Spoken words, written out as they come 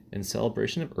In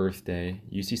celebration of Earth Day,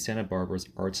 UC Santa Barbara's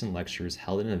Arts and Lectures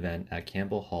held an event at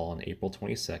Campbell Hall on April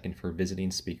 22nd for visiting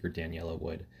speaker Daniela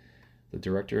Wood, the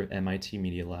director of MIT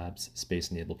Media Lab's Space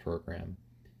Enabled program.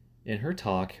 In her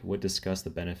talk, Wood discussed the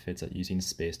benefits of using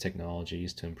space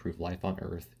technologies to improve life on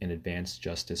Earth and advance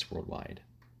justice worldwide.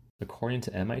 According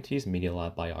to MIT's Media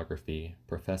Lab biography,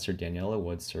 Professor Daniela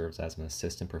Wood serves as an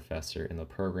assistant professor in the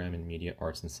program in Media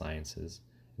Arts and Sciences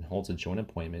and holds a joint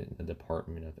appointment in the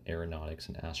Department of Aeronautics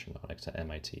and Astronautics at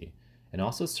MIT, and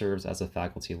also serves as a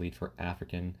faculty lead for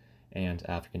African and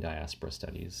African Diaspora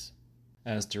Studies.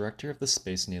 As director of the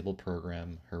Space Enabled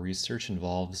program, her research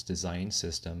involves designing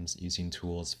systems using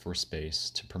tools for space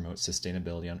to promote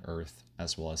sustainability on Earth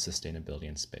as well as sustainability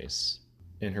in space.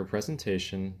 In her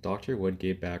presentation, Dr. Wood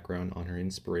gave background on her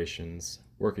inspirations,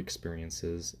 work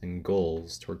experiences, and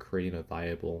goals toward creating a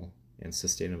viable and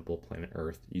sustainable planet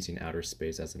Earth using outer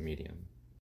space as a medium.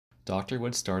 Dr.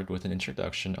 Wood started with an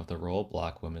introduction of the role of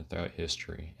Black women throughout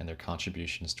history and their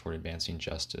contributions toward advancing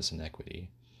justice and equity,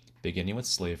 beginning with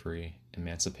slavery,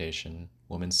 emancipation,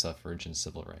 women's suffrage, and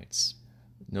civil rights.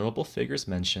 Notable figures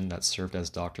mentioned that served as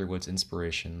Dr. Wood's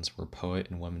inspirations were poet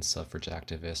and women's suffrage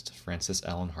activist Frances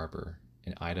Ellen Harper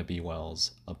and Ida B.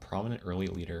 Wells, a prominent early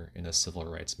leader in the civil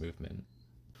rights movement.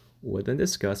 Wood then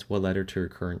discussed what led her to her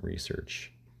current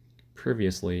research.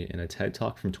 Previously, in a TED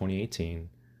Talk from 2018,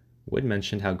 Wood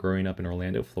mentioned how growing up in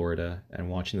Orlando, Florida, and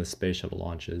watching the space shuttle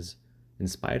launches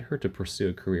inspired her to pursue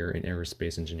a career in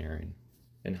aerospace engineering.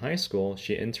 In high school,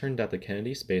 she interned at the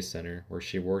Kennedy Space Center, where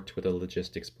she worked with the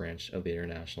logistics branch of the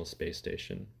International Space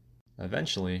Station.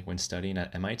 Eventually, when studying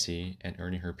at MIT and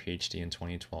earning her PhD in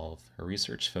 2012, her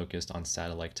research focused on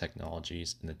satellite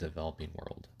technologies in the developing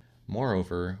world.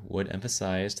 Moreover, Wood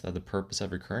emphasized that the purpose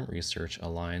of her current research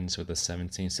aligns with the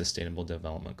 17 Sustainable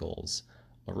Development Goals,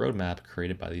 a roadmap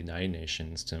created by the United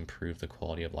Nations to improve the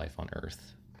quality of life on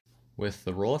Earth. With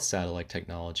the role of satellite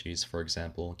technologies, for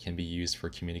example, can be used for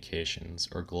communications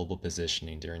or global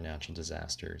positioning during natural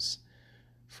disasters.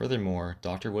 Furthermore,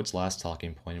 Dr. Wood's last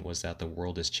talking point was that the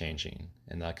world is changing,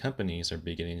 and that companies are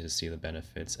beginning to see the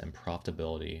benefits and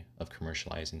profitability of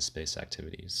commercializing space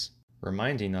activities,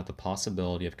 reminding that the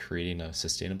possibility of creating a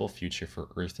sustainable future for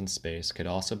Earth and space could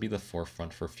also be the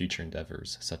forefront for future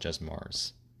endeavors, such as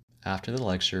Mars. After the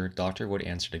lecture, Dr. Wood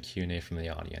answered a Q&A from the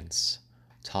audience.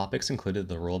 Topics included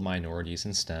the role of minorities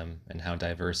in STEM and how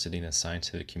diversity in the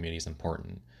scientific community is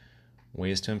important,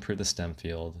 ways to improve the STEM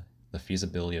field, the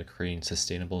feasibility of creating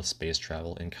sustainable space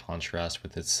travel in contrast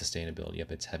with its sustainability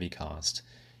of its heavy cost,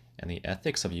 and the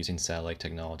ethics of using satellite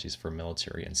technologies for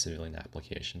military and civilian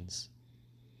applications.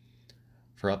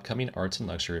 For upcoming arts and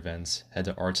lecture events, head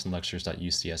to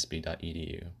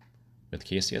artsandlectures.ucsb.edu. With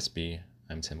KCSB,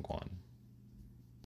 I'm Tim Guan.